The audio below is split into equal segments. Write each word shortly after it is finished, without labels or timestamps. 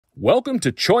Welcome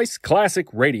to Choice Classic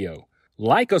Radio.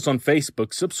 Like us on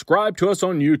Facebook, subscribe to us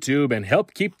on YouTube, and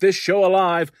help keep this show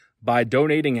alive by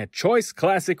donating at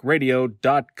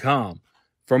choiceclassicradio.com.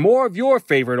 For more of your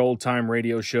favorite old-time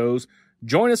radio shows,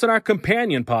 join us on our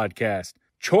companion podcast,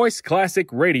 Choice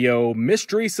Classic Radio,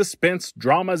 Mystery, Suspense,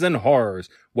 Dramas, and Horrors,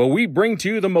 where we bring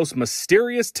to you the most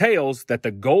mysterious tales that the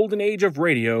golden age of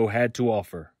radio had to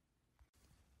offer.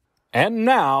 And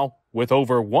now, with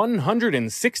over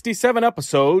 167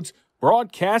 episodes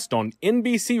broadcast on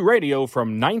NBC Radio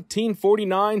from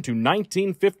 1949 to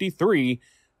 1953,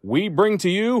 we bring to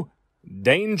you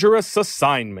Dangerous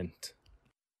Assignment.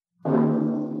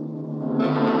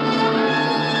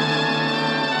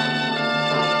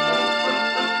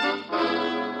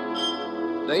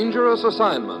 Dangerous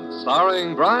Assignment,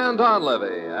 starring Brian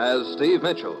Donlevy as Steve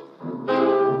Mitchell.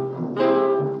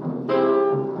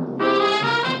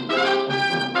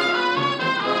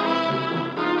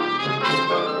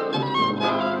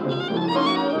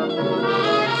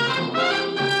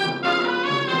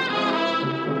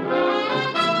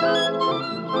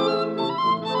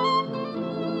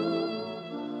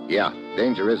 Yeah,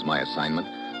 danger is my assignment.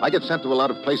 I get sent to a lot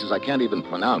of places I can't even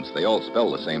pronounce. They all spell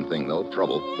the same thing, though,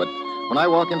 trouble. But when I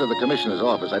walk into the commissioner's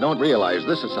office, I don't realize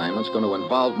this assignment's going to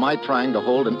involve my trying to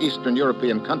hold an Eastern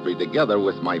European country together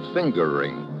with my finger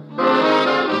ring.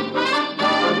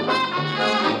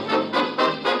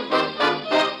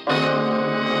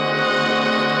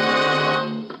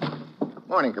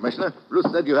 Morning, Commissioner.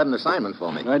 Ruth said you had an assignment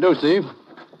for me. I do, Steve.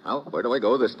 Well, where do I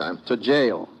go this time? To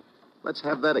jail. Let's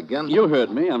have that again. You heard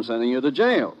me. I'm sending you to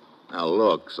jail. Now,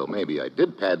 look, so maybe I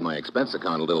did pad my expense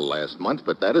account a little last month,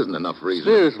 but that isn't enough reason.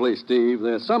 Seriously, Steve,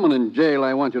 there's someone in jail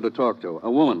I want you to talk to.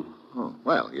 A woman. Oh,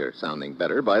 well, you're sounding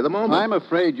better by the moment. I'm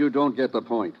afraid you don't get the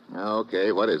point.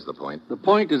 Okay, what is the point? The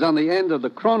point is on the end of the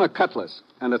Kroner Cutlass,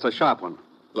 and it's a sharp one.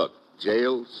 Look,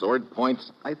 jail, sword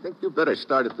points. I think you better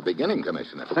start at the beginning,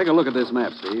 Commissioner. Take a look at this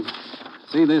map, Steve.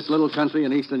 See this little country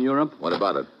in Eastern Europe? What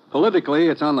about it? Politically,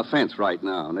 it's on the fence right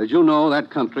now. And as you know, that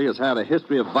country has had a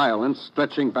history of violence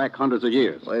stretching back hundreds of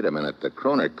years. Wait a minute. The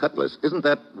Kroner Cutlass, isn't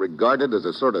that regarded as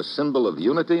a sort of symbol of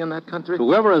unity in that country?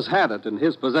 Whoever has had it in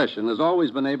his possession has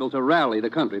always been able to rally the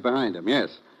country behind him,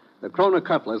 yes. The Kroner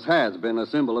Cutlass has been a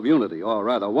symbol of unity, or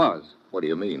rather was. What do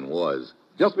you mean, was?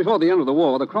 Just before the end of the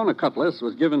war, the Kroner Cutlass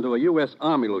was given to a U.S.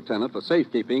 Army lieutenant for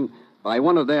safekeeping by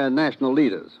one of their national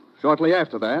leaders. Shortly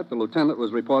after that, the lieutenant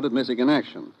was reported missing in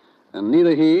action. And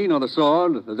neither he nor the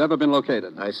sword has ever been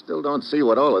located. I still don't see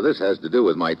what all of this has to do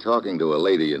with my talking to a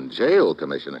lady in jail,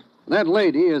 Commissioner. That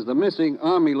lady is the missing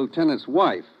Army lieutenant's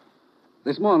wife.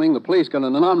 This morning, the police got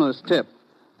an anonymous tip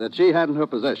that she had in her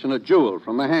possession a jewel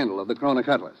from the handle of the Kroner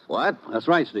Cutlass. What? That's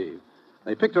right, Steve.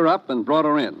 They picked her up and brought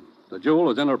her in. The jewel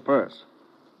was in her purse.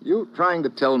 You trying to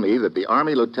tell me that the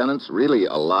Army lieutenant's really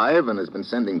alive and has been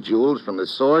sending jewels from the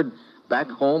sword back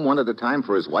home one at a time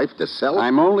for his wife to sell?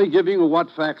 I'm only giving you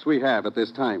what facts we have at this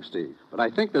time, Steve. But I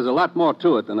think there's a lot more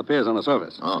to it than appears on the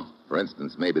surface. Oh, for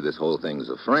instance, maybe this whole thing's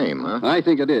a frame, huh? I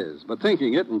think it is. But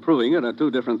thinking it and proving it are two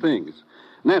different things.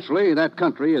 Naturally, that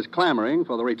country is clamoring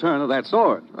for the return of that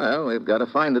sword. Well, we've got to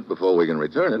find it before we can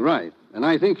return it. Right. And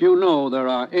I think you know there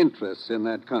are interests in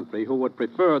that country who would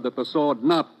prefer that the sword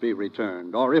not be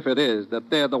returned, or if it is, that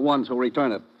they're the ones who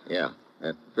return it. Yeah,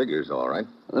 that figures all right.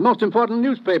 The most important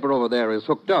newspaper over there is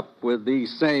hooked up with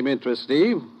these same interests,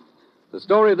 Steve. The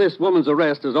story of this woman's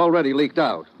arrest is already leaked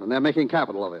out, and they're making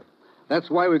capital of it. That's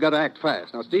why we've got to act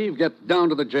fast. Now, Steve, get down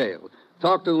to the jail.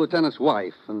 Talk to the lieutenant's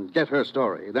wife and get her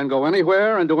story. Then go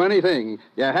anywhere and do anything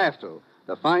you have to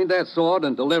find that sword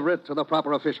and deliver it to the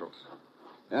proper officials.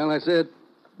 Well, that's it.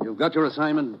 You've got your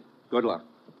assignment. Good luck.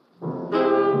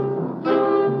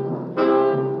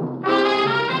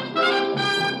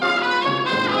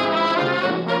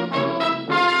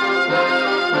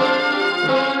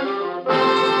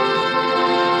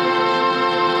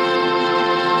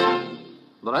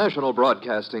 The National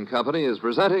Broadcasting Company is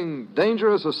presenting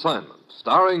Dangerous Assignment,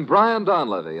 starring Brian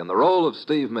Donlevy in the role of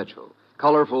Steve Mitchell,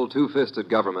 colorful, two-fisted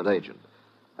government agent.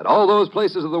 At all those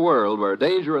places of the world where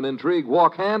danger and intrigue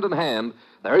walk hand in hand,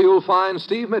 there you'll find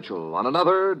Steve Mitchell on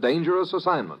another Dangerous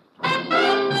Assignment.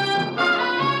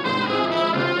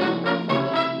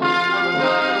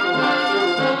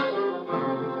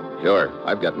 Sure,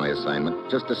 I've got my assignment.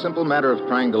 Just a simple matter of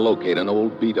trying to locate an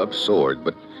old beat-up sword,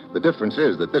 but the difference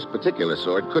is that this particular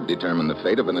sword could determine the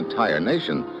fate of an entire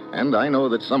nation, and I know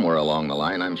that somewhere along the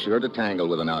line I'm sure to tangle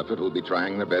with an outfit who'll be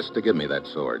trying their best to give me that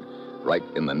sword. Right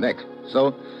in the neck.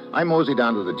 So I mosey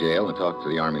down to the jail and talk to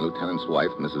the Army lieutenant's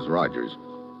wife, Mrs. Rogers.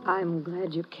 I'm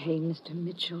glad you came, Mr.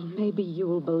 Mitchell. Maybe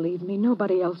you'll believe me.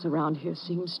 Nobody else around here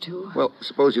seems to. Well,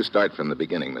 suppose you start from the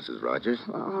beginning, Mrs. Rogers.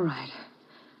 All right.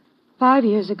 5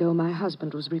 years ago, my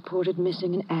husband was reported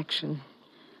missing in action.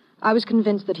 I was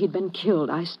convinced that he'd been killed.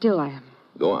 I still am.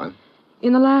 Go on.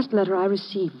 In the last letter I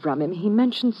received from him, he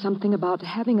mentioned something about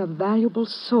having a valuable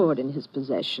sword in his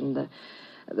possession.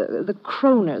 The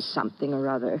Kroner something or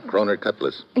other. Kroner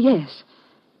Cutlass. Yes.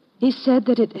 He said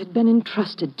that it had been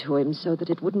entrusted to him so that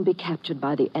it wouldn't be captured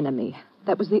by the enemy.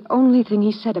 That was the only thing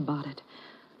he said about it.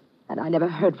 And I never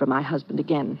heard from my husband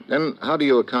again. Then how do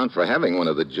you account for having one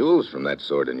of the jewels from that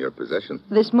sword in your possession?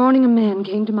 This morning a man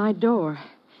came to my door.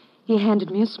 He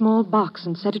handed me a small box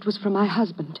and said it was for my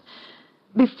husband.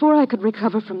 Before I could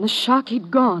recover from the shock, he'd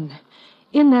gone.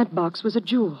 In that box was a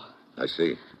jewel. I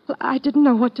see. Well, I didn't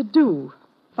know what to do.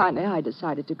 Finally, I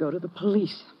decided to go to the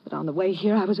police. But on the way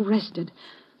here, I was arrested.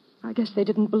 I guess they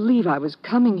didn't believe I was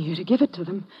coming here to give it to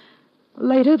them.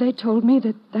 Later, they told me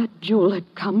that jewel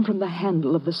had come from the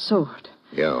handle of the sword.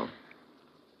 Yeah.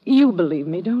 You believe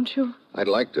me, don't you? I'd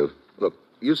like to. Look,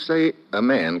 you say a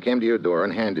man came to your door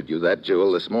and handed you that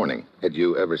jewel this morning. Had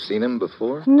you ever seen him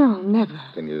before? No, never.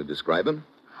 Can you describe him?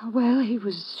 Well, he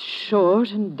was short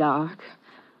and dark.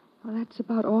 Well, that's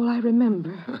about all I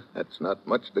remember. That's not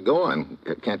much to go on.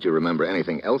 Can't you remember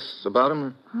anything else about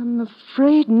him? I'm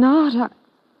afraid not.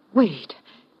 Wait.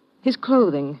 His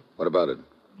clothing. What about it?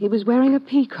 He was wearing a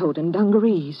pea coat and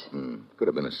dungarees. Could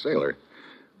have been a sailor.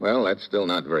 Well, that's still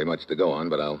not very much to go on,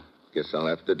 but guess I'll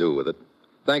have to do with it.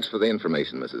 Thanks for the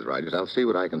information, Mrs. Rogers. I'll see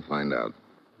what I can find out.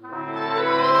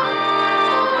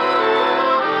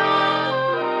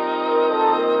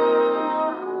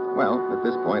 Well, at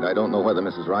this point, I don't know whether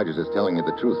Mrs. Rogers is telling me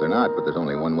the truth or not, but there's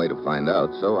only one way to find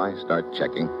out, so I start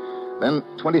checking. Then,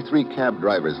 23 cab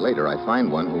drivers later, I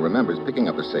find one who remembers picking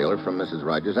up a sailor from Mrs.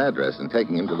 Rogers' address and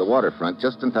taking him to the waterfront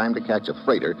just in time to catch a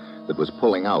freighter that was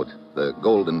pulling out, the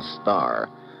Golden Star.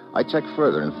 I check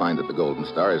further and find that the Golden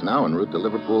Star is now en route to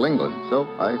Liverpool, England, so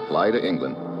I fly to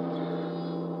England.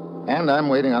 And I'm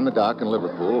waiting on the dock in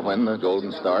Liverpool when the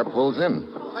Golden Star pulls in.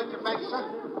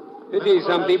 Pity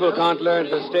some people can't learn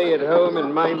to stay at home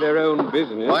and mind their own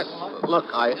business. What? Look,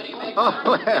 Oh,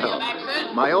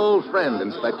 well, my old friend,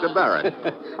 Inspector Barrett.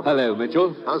 Hello,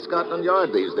 Mitchell. How's Scotland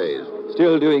Yard these days?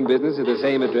 Still doing business at the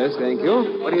same address, thank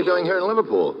you. What are you doing here in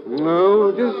Liverpool?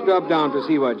 No, just dropped down to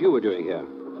see what you were doing here.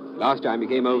 Last time you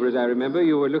came over, as I remember,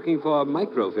 you were looking for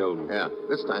microfilm. Yeah,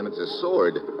 this time it's a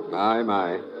sword.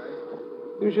 My.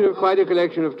 You should have quite a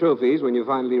collection of trophies when you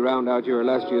finally round out your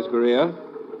illustrious career.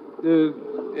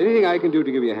 Anything I can do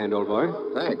to give you a hand, old boy?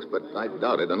 Thanks, but I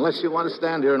doubt it, unless you want to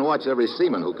stand here and watch every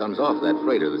seaman who comes off that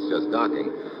freighter that's just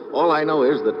docking. All I know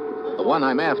is that the one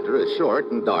I'm after is short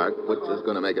and dark, which is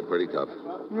going to make it pretty tough.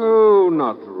 Oh,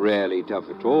 not really tough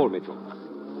at all, Mitchell.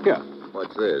 Here.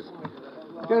 What's this?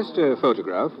 Just a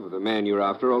photograph of the man you're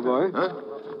after, old boy. Huh?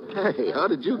 Hey, how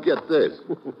did you get this?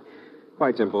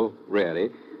 Quite simple, really.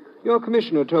 Your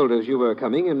commissioner told us you were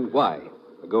coming and why.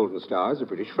 The Golden Star is a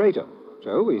British freighter.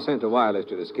 So we sent a wireless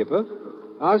to the skipper,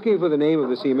 asking for the name of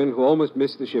the seaman who almost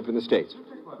missed the ship in the States.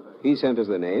 He sent us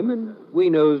the name, and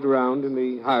we nosed around in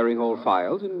the hiring hall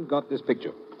files and got this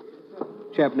picture.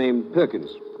 Chap named Perkins.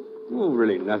 Oh,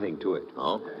 really nothing to it.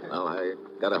 Oh, well, I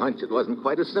got a hunch it wasn't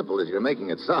quite as simple as you're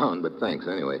making it sound, but thanks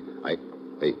anyway.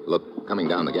 Hey, look, coming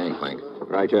down the gangplank.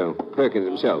 Righto, Perkins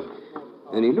himself.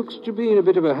 And he looks to be in a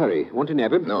bit of a hurry. Want to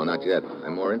nab him? No, not yet.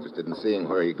 I'm more interested in seeing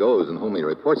where he goes and whom he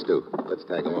reports to. Let's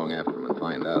tag along after him and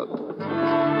find out.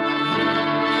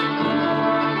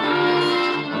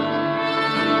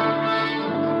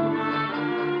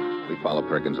 We follow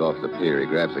Perkins off the pier. He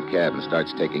grabs a cab and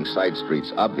starts taking side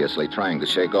streets, obviously trying to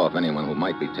shake off anyone who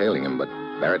might be tailing him, but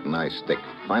Barrett and I stick.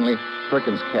 Finally,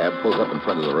 Perkins' cab pulls up in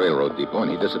front of the railroad depot,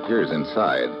 and he disappears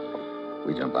inside.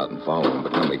 We jump out and follow him,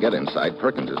 but when we get inside,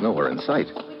 Perkins is nowhere in sight.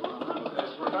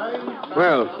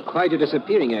 Well, quite a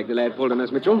disappearing act the lad pulled on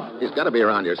us, Mitchell. He's got to be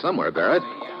around here somewhere, Barrett.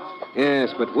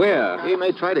 Yes, but where? He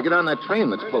may try to get on that train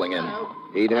that's pulling in.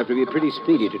 He'd have to be pretty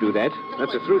speedy to do that.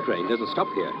 That's a through train. Doesn't stop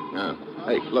here. Oh.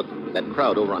 Hey, look, that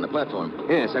crowd over on the platform.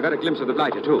 Yes, I got a glimpse of the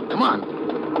blighter, too. Come on.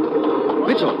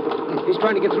 Mitchell, he's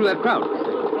trying to get through that crowd.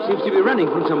 Seems to be running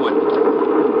from someone.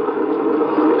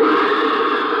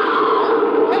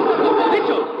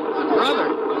 Mitchell! Brother!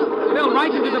 Fell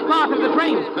right into the path of the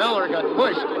train. Fell or got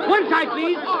pushed. One side,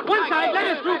 please. One side. Let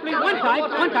us through, please. One side.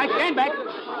 One side. Stand back.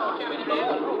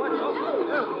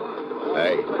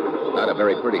 Hey, not a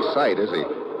very pretty sight, is he?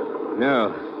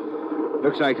 No.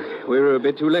 Looks like we were a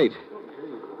bit too late.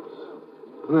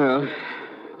 Well,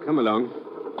 come along.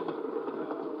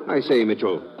 I say,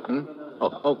 Mitchell.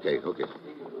 Oh, okay.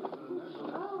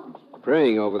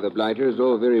 Praying over the blighter is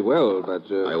all very well, but...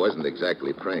 I wasn't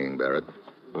exactly praying, Barrett.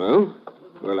 Well,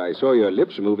 I saw your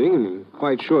lips moving and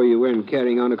quite sure you weren't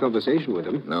carrying on a conversation with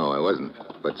him. No, I wasn't.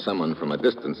 But someone from a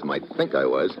distance might think I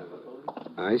was.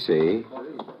 I see.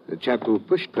 The chap who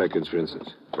pushed Perkins, for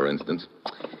instance. For instance?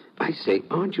 I say,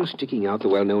 aren't you sticking out the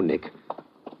well-known Nick?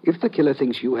 If the killer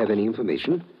thinks you have any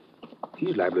information,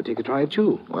 he's liable to take a try at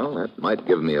you. Well, that might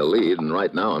give me a lead, and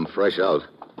right now I'm fresh out.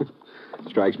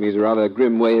 Strikes me as a rather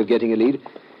grim way of getting a lead.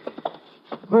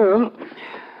 Well,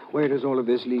 where does all of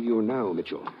this leave you now,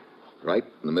 Mitchell? Right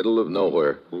in the middle of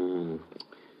nowhere.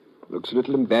 Looks a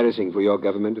little embarrassing for your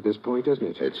government at this point, doesn't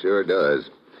it? It sure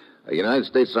does. A United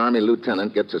States Army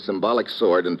lieutenant gets a symbolic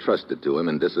sword entrusted to him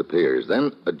and disappears.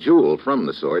 Then a jewel from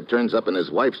the sword turns up in his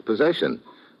wife's possession.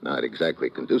 Not exactly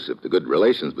conducive to good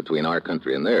relations between our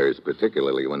country and theirs,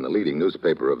 particularly when the leading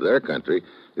newspaper of their country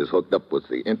is hooked up with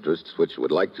the interests which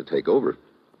would like to take over.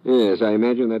 Yes, I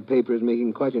imagine that paper is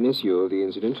making quite an issue of the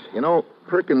incident. You know,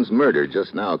 Perkins' murder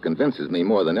just now convinces me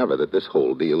more than ever that this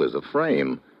whole deal is a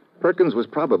frame. Perkins was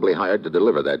probably hired to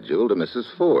deliver that jewel to Mrs.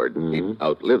 Ford. He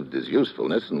outlived his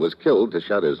usefulness and was killed to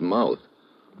shut his mouth.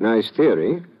 Nice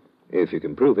theory, if you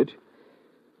can prove it.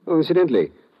 Oh,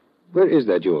 incidentally, where is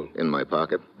that jewel? In my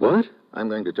pocket. What? I'm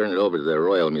going to turn it over to the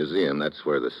Royal Museum. That's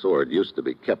where the sword used to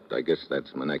be kept. I guess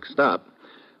that's my next stop.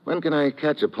 When can I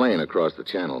catch a plane across the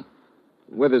channel?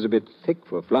 Weather's a bit thick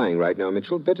for flying right now,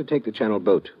 Mitchell. Better take the channel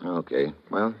boat. Okay.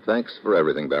 Well, thanks for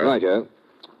everything, Barrett. Righto.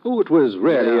 Oh, it was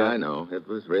really... Yeah, I know. It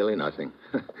was really nothing.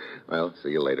 Well, see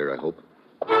you later, I hope.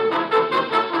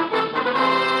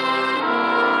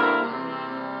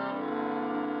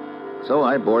 So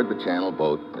I board the channel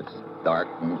boat. It's dark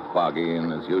and foggy,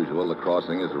 and as usual, the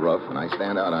crossing is rough, and I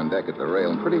stand out on deck at the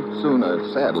rail, and pretty soon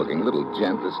a sad-looking little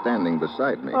gent is standing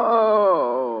beside me.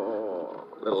 Oh.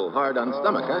 A little hard on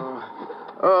stomach, huh?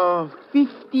 Oh,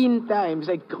 15 times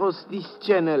I crossed this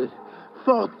channel.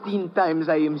 14 times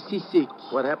I am seasick.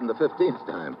 What happened the 15th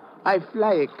time? I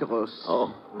fly across.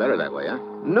 Oh, better that way, huh?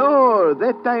 No,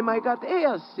 that time I got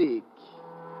airsick.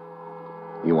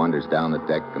 He wanders down the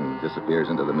deck and disappears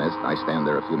into the mist. I stand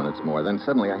there a few minutes more. Then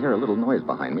suddenly I hear a little noise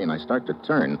behind me, and I start to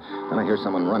turn. Then I hear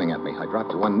someone running at me. I drop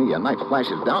to one knee. A knife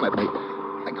flashes down at me.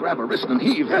 I grab a wrist and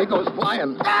heave. He goes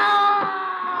flying.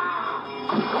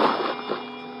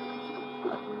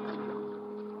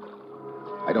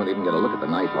 I don't even get a look at the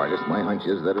knife artist. My hunch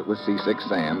is that it was C6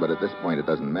 Sam, but at this point it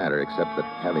doesn't matter, except that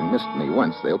having missed me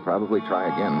once, they'll probably try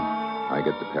again. I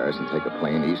get to Paris and take a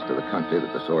plane east to the country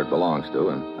that the sword belongs to,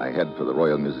 and I head for the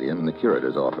Royal Museum and the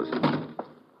curator's office.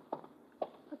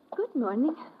 Good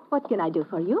morning. What can I do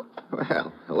for you?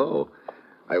 Well, hello.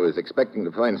 I was expecting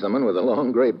to find someone with a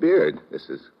long gray beard. This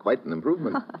is quite an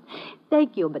improvement.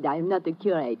 Thank you, but I am not the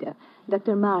curator.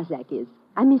 Dr. Marzak is.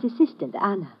 I'm his assistant,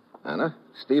 Anna. Anna?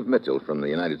 Steve Mitchell from the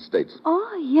United States.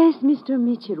 Oh, yes, Mr.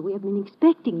 Mitchell. We have been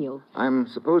expecting you. I'm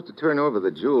supposed to turn over the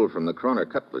jewel from the Kroner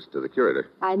Cutlass to the curator.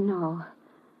 I know.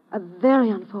 A very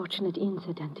unfortunate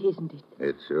incident, isn't it?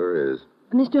 It sure is.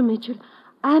 Mr. Mitchell,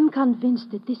 I'm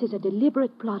convinced that this is a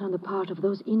deliberate plot on the part of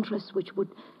those interests which would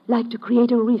like to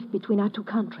create a rift between our two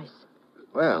countries.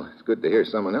 Well, it's good to hear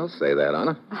someone else say that,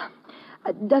 Anna.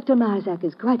 Dr. Marzak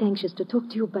is quite anxious to talk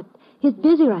to you, but he's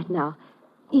busy right now.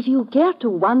 If you care to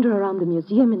wander around the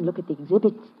museum and look at the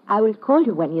exhibits, I will call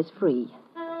you when he is free.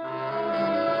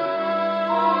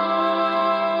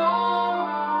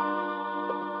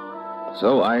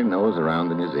 So I nose around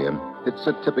the museum. It's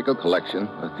a typical collection.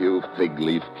 A few fig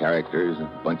leaf characters,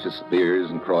 a bunch of spears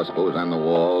and crossbows on the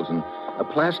walls, and a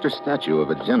plaster statue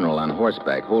of a general on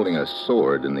horseback holding a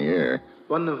sword in the air.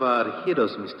 One of our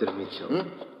heroes, Mr. Mitchell.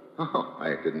 Oh,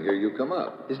 I didn't hear you come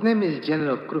up. His name is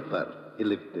General Kroner. He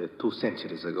lived 2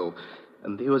 centuries ago,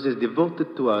 and he was as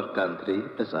devoted to our country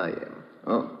as I am.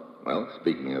 Oh, well,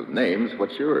 speaking of names,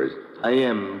 what's yours? I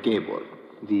am Gabor,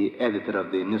 the editor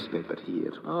of the newspaper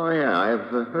here. Oh, yeah, I've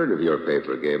heard of your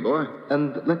paper, Gabor.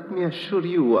 And let me assure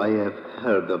you, I have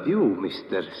heard of you,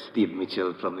 Mr. Steve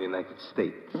Mitchell from the United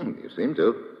States. You seem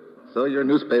to. So your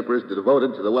newspaper is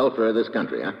devoted to the welfare of this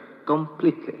country, huh?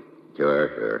 Completely.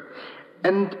 Sure.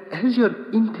 And has your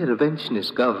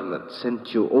interventionist government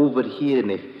sent you over here in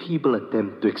a feeble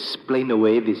attempt to explain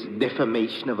away this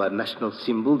defamation of our national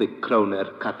symbol, the Kroner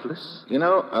Cutlass? You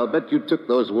know, I'll bet you took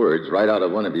those words right out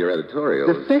of one of your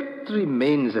editorials. The fact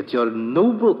remains that your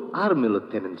noble army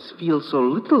lieutenants feel so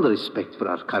little respect for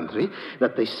our country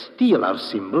that they steal our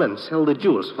symbol and sell the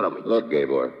jewels from it. Look,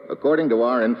 Gabor, according to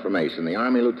our information, the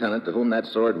army lieutenant to whom that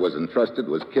sword was entrusted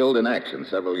was killed in action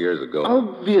several years ago.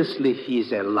 Obviously,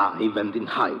 he's alive and in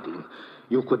hiding.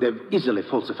 You could have easily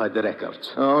falsified the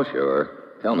records. Oh, sure.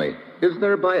 Tell me, is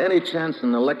there by any chance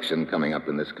an election coming up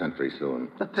in this country soon?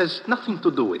 That has nothing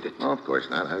to do with it. Oh, of course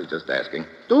not. I was just asking.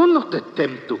 Do not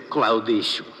attempt to cloud the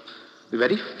issue. The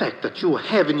very fact that you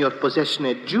have in your possession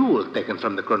a jewel taken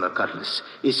from the Kroner Cutlass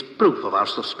is proof of our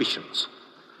suspicions.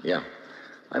 Yeah.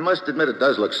 I must admit it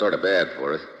does look sort of bad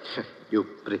for us. You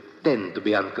pretend to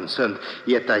be unconcerned,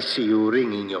 yet I see you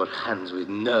wringing your hands with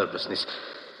nervousness.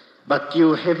 But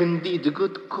you have indeed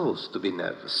good cause to be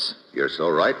nervous. You're so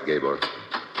right, Gabor.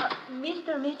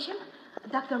 Mr. Mitchell,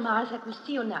 Dr. Marzak will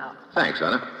see you now. Thanks,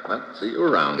 Anna. Well, see you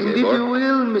around, Indeed Gabor. you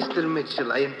will, Mr.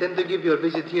 Mitchell. I intend to give your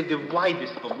visit here the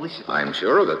widest publicity. I'm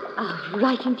sure of it.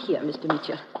 Right in here, Mr.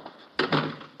 Mitchell.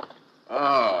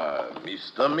 Ah,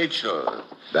 Mr. Mitchell.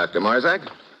 Dr. Marzak?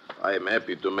 I am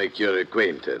happy to make your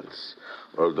acquaintance.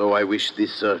 Although I wish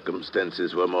these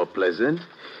circumstances were more pleasant.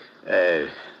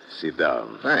 Sit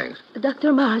down. Thanks.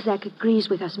 Dr. Marzak agrees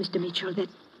with us, Mr. Mitchell, that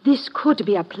this could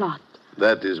be a plot.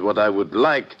 That is what I would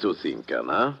like to think,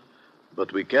 Anna.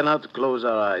 But we cannot close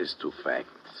our eyes to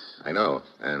facts. I know.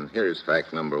 And here's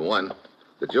fact number 1.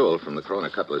 The jewel from the Kroner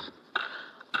Cutlass.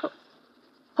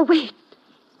 Oh, wait.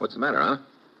 What's the matter, huh?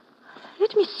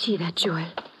 Let me see that jewel.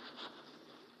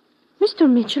 Mr.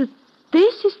 Mitchell,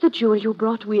 this is the jewel you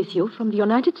brought with you from the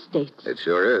United States. It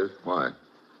sure is. Why?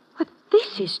 But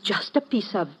this is just a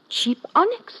piece of cheap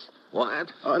onyx.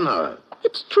 What? Oh, no.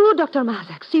 It's true, Dr.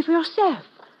 Marzak. See for yourself.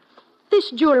 This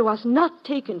jewel was not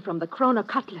taken from the Kroner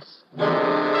Cutlass.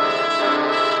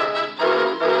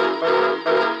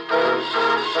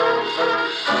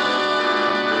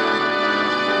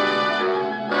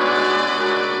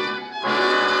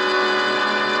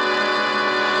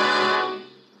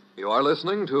 You are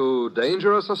listening to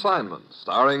Dangerous Assignment,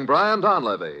 starring Brian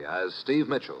Donlevy as Steve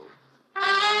Mitchell.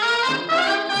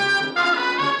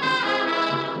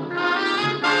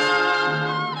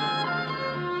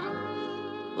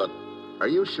 Look, are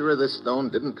you sure this stone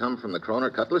didn't come from the Kroner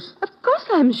Cutlass? Of course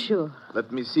I'm sure.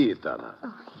 Let me see it, Anna.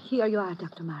 Oh, here you are,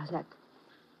 Dr. Marzak.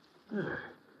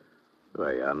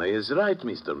 Why, Anna is right,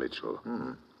 Mr. Mitchell.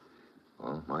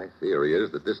 Well, my theory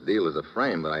is that this deal is a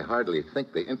frame, but I hardly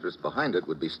think the interest behind it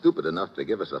would be stupid enough to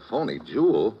give us a phony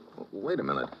jewel. Wait a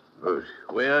minute.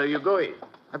 Where are you going?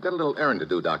 I've got a little errand to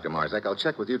do, Dr. Marzak. I'll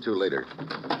check with you two later.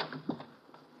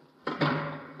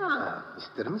 Ah,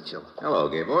 Mr. Mitchell. Hello,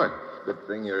 Gabor. Good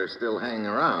thing you're still hanging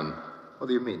around. What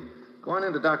do you mean? Go on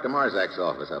into Dr. Marzak's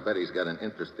office. I'll bet he's got an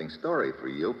interesting story for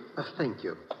you. Thank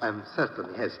you. I'm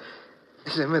certain he has.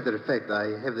 As a matter of fact,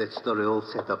 I have that story all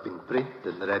set up in print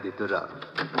and ready to run.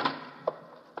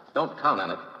 Don't count on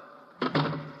it.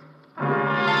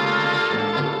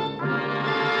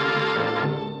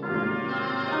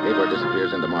 Gabor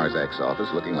disappears into Marzak's office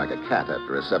looking like a cat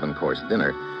after a 7-course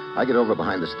dinner. I get over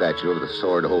behind the statue of the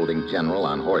sword-holding general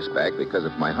on horseback because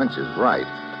if my hunch is right,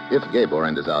 if Gabor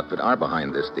and his outfit are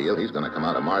behind this deal, he's going to come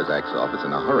out of Marzak's office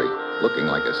in a hurry, looking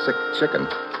like a sick chicken.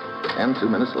 And 2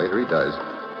 minutes later, he does.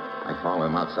 I follow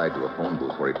him outside to a phone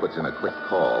booth where he puts in a quick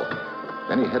call.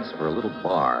 Then he heads for a little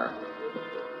bar.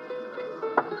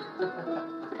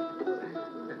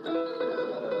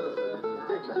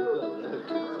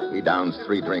 He downs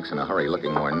 3 drinks in a hurry,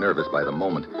 looking more nervous by the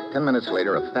moment. 10 minutes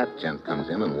later, a fat gent comes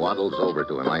in and waddles over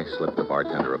to him. I slip the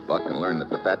bartender a buck and learn that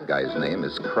the fat guy's name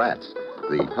is Kratz,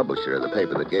 the publisher of the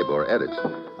paper that Gabor edits.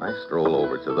 I stroll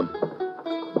over to them.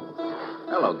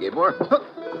 Hello, Gabor.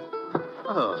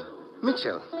 Oh,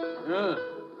 Mitchell. Yeah.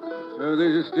 So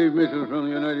this is Steve Mitchell from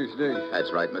the United States.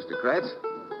 That's right, Mr. Kratz.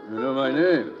 You know my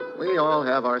name. We all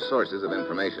have our sources of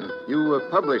information. You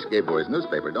publish Gabor's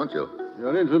newspaper, don't you?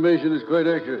 Your information is quite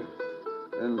accurate.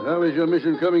 And how is your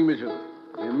mission coming, Mitchell?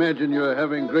 I imagine you are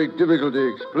having great difficulty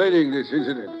explaining this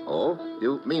incident. Oh?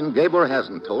 You mean Gabor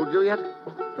hasn't told you yet?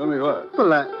 Tell me what?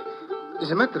 Well, as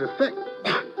a matter of fact...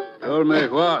 Tell me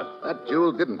what? That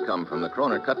jewel didn't come from the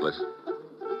Kroner Cutlass.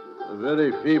 A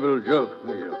very feeble joke,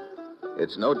 Mitchell.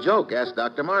 It's no joke. Ask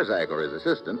Dr. Marzak or his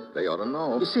assistant. They ought to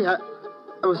know. You see, I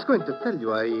was going to tell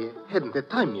you I hadn't the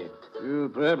time yet. You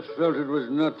perhaps felt it was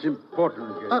not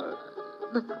important, Gabor.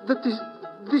 That is...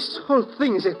 This whole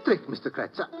thing is a trick, Mr.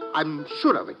 Kratz. I'm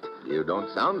sure of it. You don't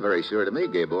sound very sure to me,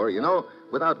 Gabor. You know,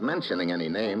 without mentioning any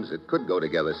names, it could go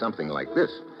together something like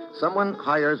this. Someone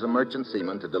hires a merchant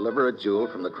seaman to deliver a jewel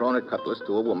from the Kroner Cutlass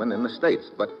to a woman in the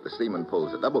States, but the seaman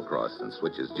pulls a double cross and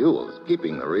switches jewels,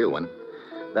 keeping the real one.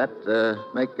 That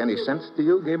make any sense to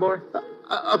you, Gabor?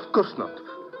 Of course not.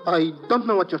 I don't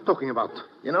know what you're talking about.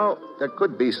 You know, there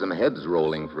could be some heads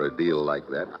rolling for a deal like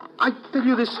that. I tell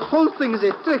you, this whole thing is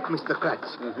a trick, Mr.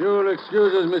 Kratz. If you'll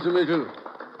excuse us, Mr. Mitchell,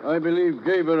 I believe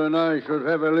Gabor and I should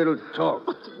have a little talk.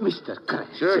 But, Mr.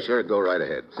 Kratz... Sure, go right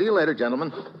ahead. See you later,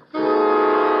 gentlemen.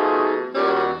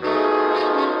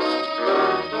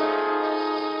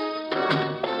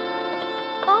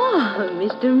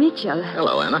 Mr. Mitchell.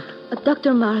 Hello, Anna.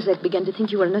 Dr. Marzak began to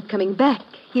think you were not coming back.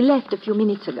 He left a few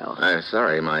minutes ago. I'm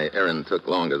sorry my errand took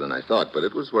longer than I thought, but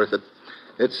it was worth it.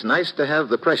 It's nice to have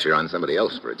the pressure on somebody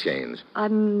else for a change.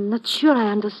 I'm not sure I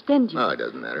understand you. Oh, it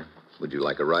doesn't matter. Would you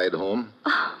like a ride home?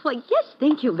 Oh, well, yes,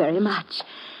 thank you very much.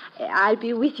 I'll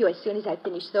be with you as soon as I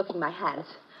finish soaking my hands.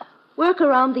 Work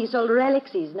around these old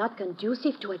relics is not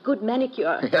conducive to a good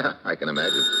manicure. Yeah, I can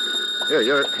imagine. Here,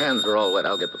 your hands are all wet.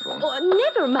 I'll get the phone.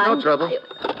 Oh, never mind. No trouble.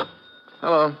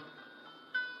 Hello?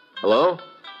 Hello?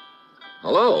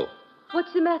 Hello?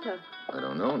 What's the matter? I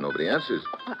don't know. Nobody answers.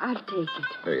 I'll take it.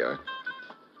 Here you are.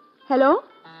 Hello?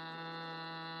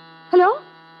 Hello?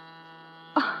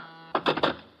 Oh,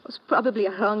 it was probably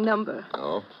a wrong number.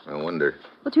 Oh, I wonder.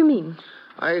 What do you mean?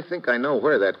 I think I know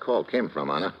where that call came from,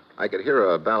 Anna. I could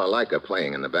hear a balalaika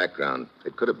playing in the background.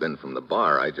 It could have been from the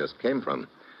bar I just came from.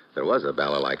 There was a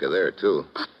balalaika there, too.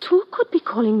 But who could be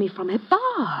calling me from a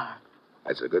bar?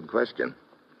 That's a good question.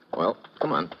 Well,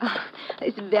 come on.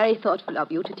 It's very thoughtful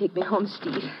of you to take me home,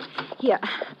 Steve. Here,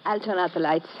 I'll turn out the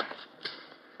lights.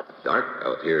 Dark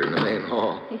out here in the main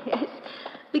hall. Yes.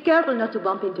 Be careful not to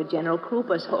bump into General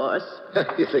Kruper's horse.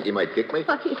 You think he might kick me?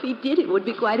 If he did, it would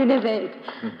be quite an event.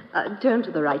 Turn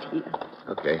to the right here.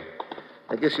 Okay.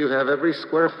 I guess you have every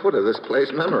square foot of this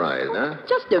place memorized, huh?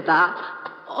 Just about.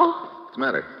 Oh. What's the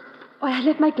matter? Oh, I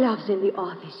left my gloves in the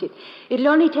office. It'll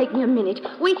only take me a minute.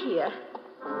 Wait here.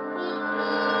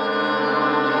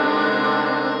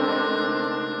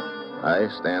 I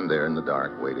stand there in the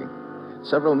dark, waiting.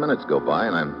 Several minutes go by,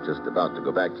 and I'm just about to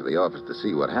go back to the office to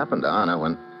see what happened to Anna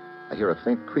when I hear a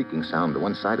faint creaking sound to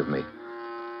one side of me.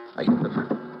 I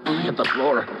hit the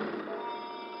floor.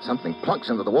 Something plunks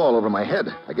into the wall over my head.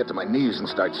 I get to my knees and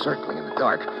start circling in the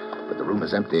dark, but the room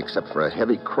is empty except for a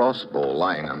heavy crossbow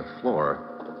lying on the floor.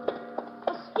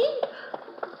 Steve?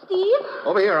 Steve?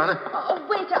 Over here, Anna. Oh,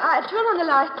 wait. I'll turn on the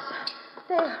lights.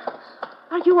 There.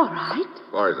 Are you all right?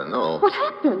 As far as I know. What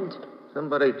happened?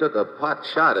 Somebody took a pot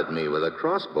shot at me with a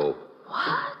crossbow.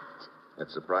 What? That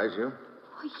surprise you?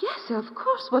 Oh, yes, of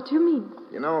course. What do you mean?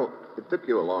 You know, it took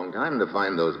you a long time to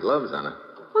find those gloves, Anna.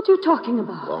 What are you talking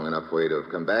about? Long enough for you to have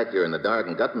come back here in the dark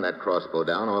and gotten that crossbow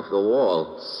down off the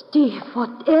wall. Steve,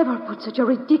 whatever put such a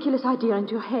ridiculous idea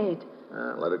into your head?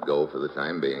 Let it go for the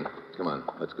time being. Come on,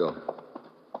 let's go.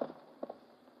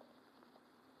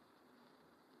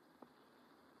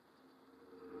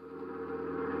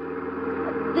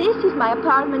 This is my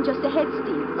apartment just ahead,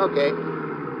 Steve. Okay.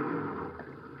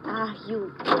 Are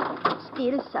you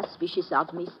still suspicious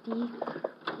of me, Steve?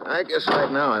 I guess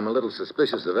right now I'm a little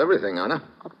suspicious of everything, Anna.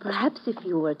 Or perhaps if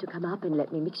you were to come up and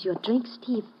let me mix your drink,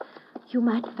 Steve, you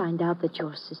might find out that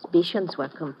your suspicions were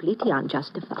completely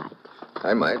unjustified.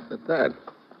 I might, at that.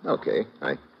 Okay,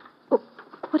 Oh,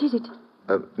 what is it?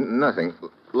 Nothing.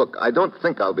 Look, I don't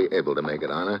think I'll be able to make it,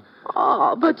 Anna.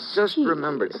 Oh, but I just Steve...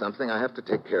 remembered something I have to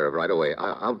take care of right away.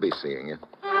 I'll be seeing you.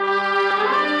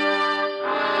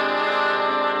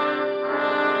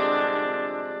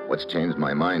 What's changed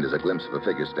my mind is a glimpse of a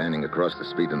figure standing across the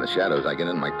street in the shadows. I get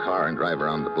in my car and drive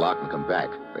around the block and come back.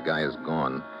 The guy is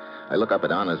gone. I look up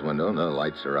at Anna's window and the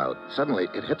lights are out. Suddenly,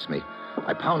 it hits me.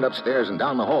 I pound upstairs and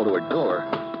down the hall to her door.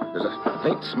 There's a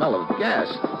faint smell of gas.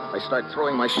 I start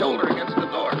throwing my shoulder against the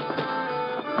door.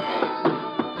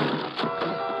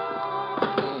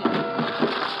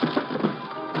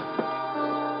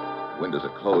 Windows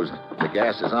are closed. The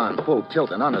gas is on full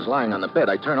tilt, and Anna's lying on the bed.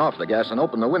 I turn off the gas and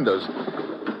open the windows.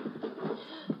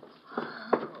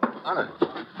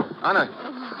 Anna.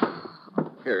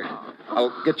 Here,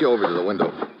 I'll get you over to the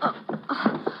window.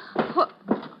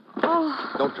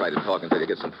 Don't try to talk until you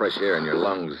get some fresh air in your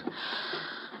lungs.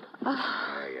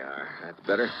 There you are. That's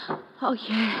better? Oh,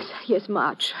 yes,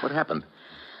 much. What happened?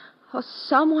 Oh,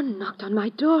 someone knocked on my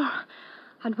door.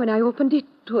 And when I opened it,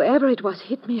 whoever it was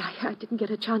hit me. I didn't get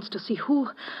a chance to see who.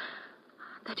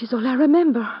 That is all I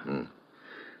remember.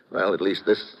 Well, at least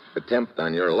this attempt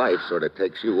on your life sort of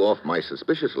takes you off my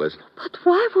suspicious list. But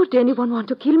why would anyone want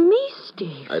to kill me,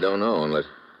 Steve? I don't know unless...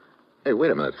 Hey,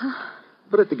 wait a minute.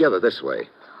 Put it together this way.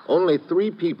 Only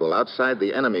 3 people outside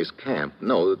the enemy's camp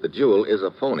know that the jewel is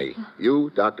a phony.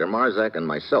 You, Dr. Marzak, and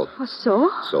myself. Oh,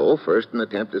 so? So, first an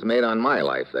attempt is made on my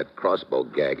life, that crossbow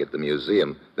gag at the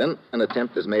museum. Then an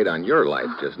attempt is made on your life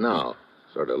just now.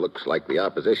 Sort of looks like the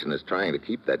opposition is trying to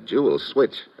keep that jewel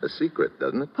switch a secret,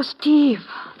 doesn't it? Oh, Steve,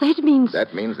 that means...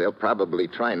 That means they'll probably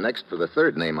try next for the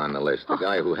third name on the list, the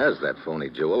guy who has that phony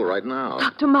jewel right now.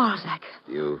 Dr. Marzak.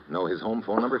 You know his home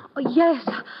phone number? Oh, yes.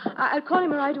 I'll call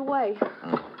him right away.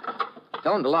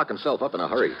 Tell him to lock himself up in a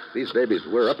hurry. These babies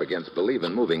we're up against believe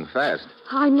in moving fast.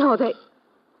 I know they...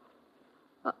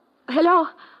 hello?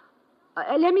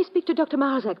 Let me speak to Dr.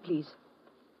 Marzak, please.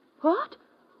 What?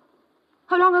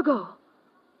 How long ago?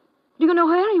 Do you know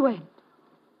where he went?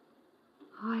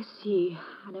 Oh, I see.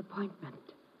 An appointment.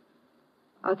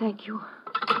 Oh, thank you.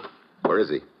 Where is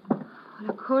he? Well,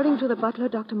 according to the butler,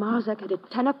 Dr. Marzak had a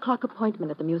 10 o'clock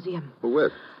appointment at the museum. Who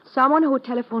with? Someone who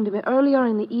telephoned him earlier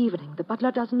in the evening. The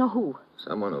butler doesn't know who.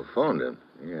 Someone who phoned him?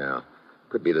 Yeah.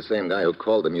 Could be the same guy who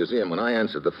called the museum when I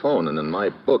answered the phone, and in my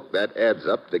book, that adds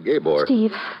up to Gabor.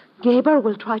 Steve, Gabor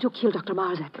will try to kill Dr.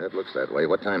 Marzak. It looks that way.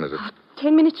 What time is it?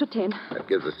 10 minutes to 10. That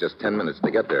gives us just 10 minutes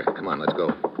to get there. Come on, let's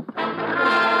go.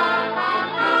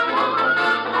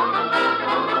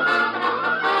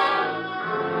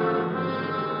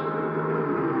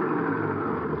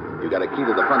 You got a key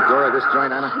to the front door of this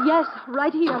joint, Anna? Yes,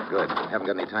 right here. Good. Haven't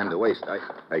got any time to waste.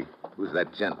 Hey, who's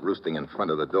that gent roosting in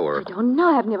front of the door? I don't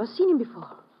know. I've never seen him before.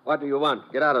 What do you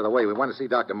want? Get out of the way. We want to see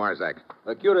Dr. Marzak.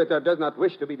 The curator does not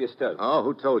wish to be disturbed. Oh,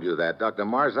 who told you that? Dr.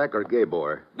 Marzak or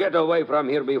Gabor? Get away from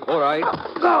here before I...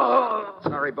 Go!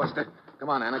 Sorry, Buster. Come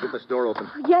on, Anna. Get this door open.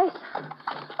 Yes.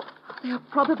 They are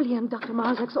probably in Dr.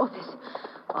 Marzak's office.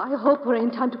 I hope we're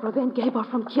in time to prevent Gabor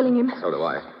from killing him. So do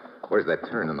I. Where's that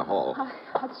turn in the hall?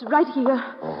 It's right here.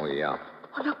 Oh, yeah.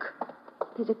 Oh, look.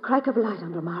 There's a crack of light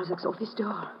under Marzak's office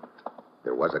door.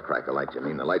 There was a crack of light, you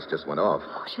mean? The lights just went off.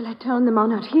 Oh, shall I turn them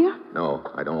on out here? No,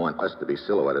 I don't want us to be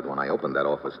silhouetted when I open that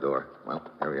office door. Well,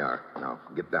 here we are. Now,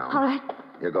 get down. All right.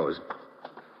 Here goes.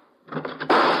 Well, it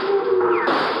whistled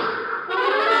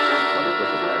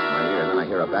past my ear, then I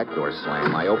hear a back door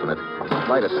slam. I open it. There's a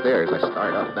flight of stairs. I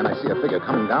start up. Then I see a figure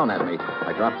coming down at me.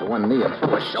 I drop to one knee and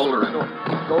throw a shoulder into him.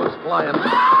 He goes flying.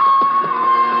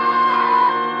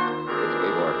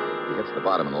 He hits the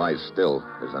bottom and lies still.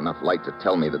 There's enough light to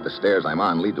tell me that the stairs I'm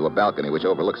on lead to a balcony which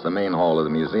overlooks the main hall of the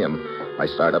museum. I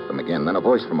start up them again. Then a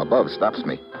voice from above stops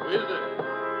me. Who is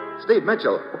it? Steve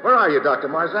Mitchell. Where are you, Dr.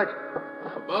 Marzak?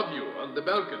 Above you, on the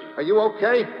balcony. Are you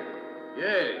okay?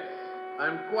 Yes,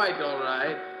 I'm quite all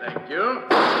right, thank you.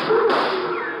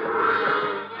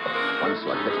 One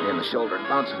slug hits me in the shoulder and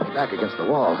bounces me back against the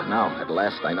wall. Now, at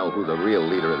last, I know who the real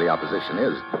leader of the opposition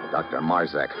is. Dr.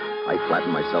 Marzak. I flatten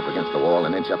myself against the wall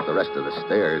and inch up the rest of the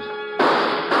stairs.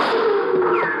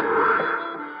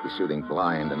 He's shooting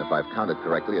blind, and if I've counted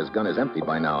correctly, his gun is empty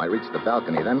by now. I reach the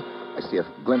balcony, then I see a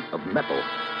glint of metal.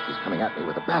 He's coming at me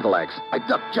with a battle axe. I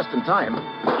duck just in time.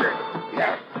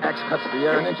 Yeah, axe cuts the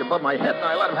air an inch above my head, and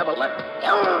I let him have a left.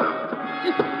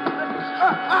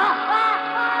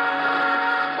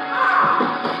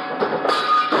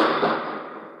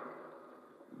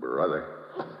 Brother.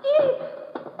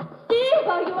 Steve,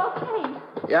 are you okay?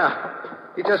 Yeah,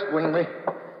 he just winged me.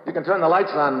 You can turn the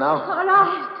lights on now. All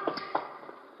right.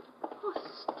 Oh,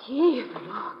 Steve,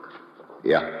 look.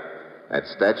 Yeah, that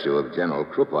statue of General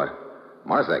Krupa.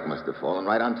 Marzak must have fallen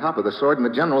right on top of the sword in the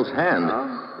general's hand.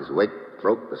 Oh. His weight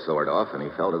broke the sword off, and he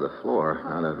fell to the floor.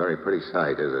 Not a very pretty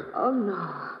sight, is it? Oh, no.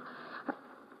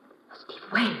 Steve,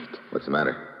 wait. What's the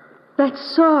matter? That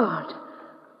sword.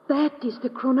 That is the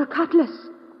Kroner Cutlass.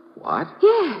 What?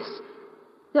 Yes.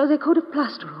 There's a coat of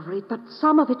plaster over it, but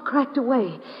some of it cracked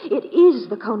away. It is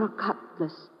the Kroner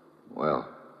Cutlass. Well,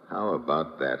 how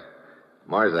about that?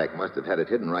 Marzak must have had it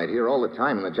hidden right here all the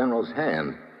time in the general's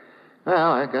hand.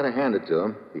 Well, I gotta hand it to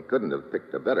him. He couldn't have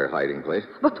picked a better hiding place.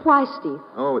 But why, Steve?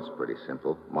 Oh, it's pretty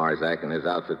simple. Marzak and his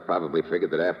outfit probably figured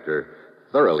that after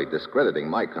thoroughly discrediting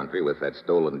my country with that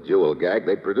stolen jewel gag,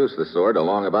 they'd produce the sword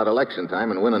along about election time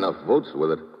and win enough votes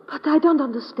with it. But I don't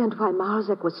understand why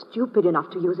Marzak was stupid enough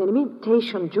to use an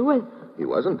imitation jewel. He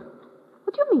wasn't.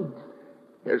 What do you mean?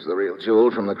 Here's the real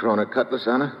jewel from the Kroner Cutlass,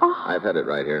 Anna. Oh. I've had it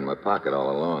right here in my pocket all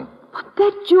along. But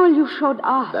that jewel you showed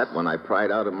us. That one I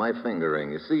pried out of my finger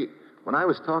ring. You see, when I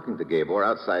was talking to Gabor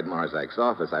outside Marzak's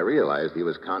office, I realized he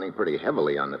was counting pretty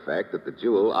heavily on the fact that the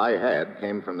jewel I had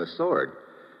came from the sword.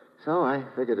 So I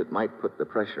figured it might put the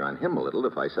pressure on him a little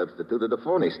if I substituted a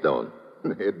phony stone.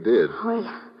 It did. Well,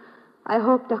 I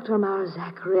hope Dr.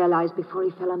 Marzak realized before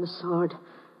he fell on the sword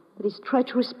that his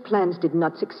treacherous plans did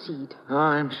not succeed. Oh,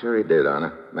 I'm sure he did,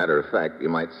 Anna. Matter of fact, you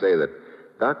might say that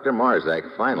Dr.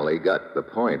 Marzak finally got the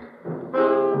point.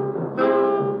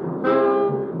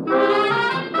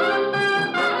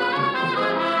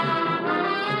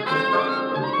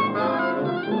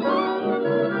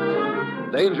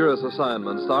 Dangerous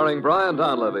Assignment, starring Brian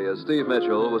Donlevy as Steve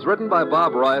Mitchell, was written by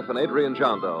Bob Reif and Adrian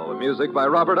Jondo, with music by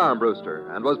Robert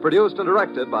Armbruster, and was produced and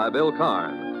directed by Bill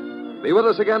Karn. Be with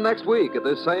us again next week at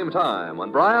this same time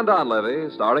when Brian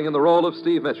Donlevy, starring in the role of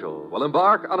Steve Mitchell, will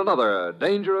embark on another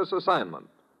Dangerous Assignment.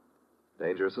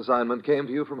 Dangerous Assignment came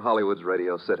to you from Hollywood's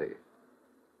Radio City.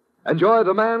 Enjoy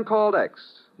The Man Called X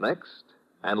next,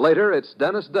 and later it's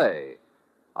Dennis Day.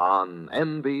 on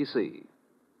NBC.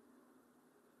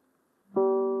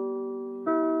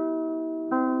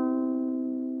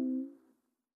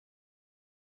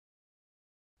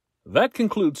 That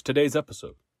concludes today's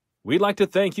episode. We'd like to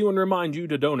thank you and remind you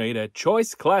to donate at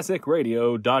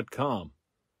choiceclassicradio.com.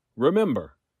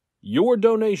 Remember, your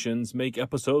donations make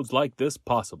episodes like this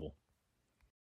possible.